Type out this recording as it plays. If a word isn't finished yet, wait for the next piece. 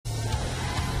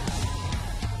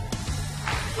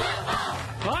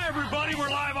Hi, everybody. We're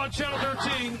live on Channel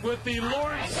 13 with the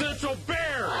Lawrence Central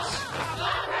Bears.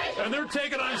 And they're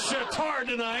taking on Chatard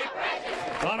tonight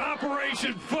on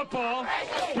Operation Football.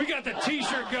 We got the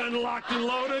T-shirt gun locked and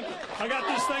loaded. I got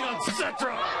this thing on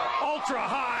ultra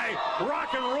high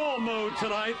rock and roll mode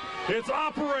tonight. It's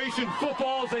Operation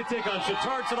Football as they take on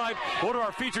Chatard tonight, one of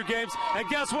our featured games. And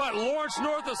guess what? Lawrence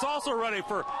North is also ready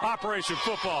for Operation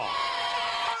Football.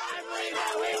 I believe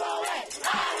that we will win.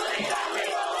 I believe that we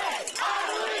will win. I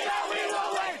believe that we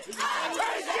will win.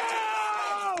 Let's go!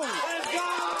 Let's go!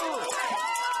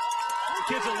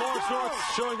 Kids at Lawrence North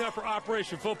showing up for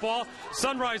Operation Football.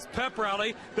 Sunrise Pep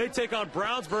Rally. They take on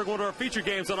Brownsburg, one of our feature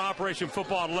games on Operation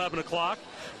Football at 11 o'clock.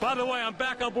 By the way, I'm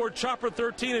back on board Chopper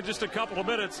 13 in just a couple of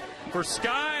minutes for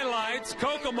Skylights,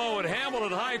 Kokomo at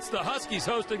Hamilton Heights, the Huskies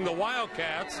hosting the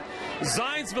Wildcats.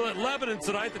 Zionsville at Lebanon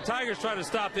tonight. The Tigers trying to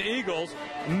stop the Eagles.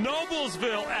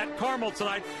 Noblesville at Carmel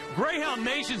tonight. Greyhound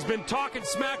Nation's been talking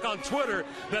smack on Twitter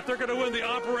that they're going to win the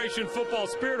Operation Football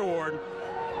Spirit Award.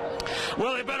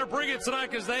 Well, they better bring it tonight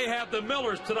because they have the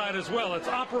Millers tonight as well. It's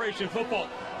Operation Football.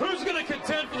 Who's going to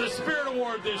contend for the Spirit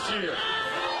Award this year?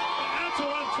 That's what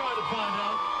I'm trying to find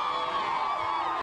out.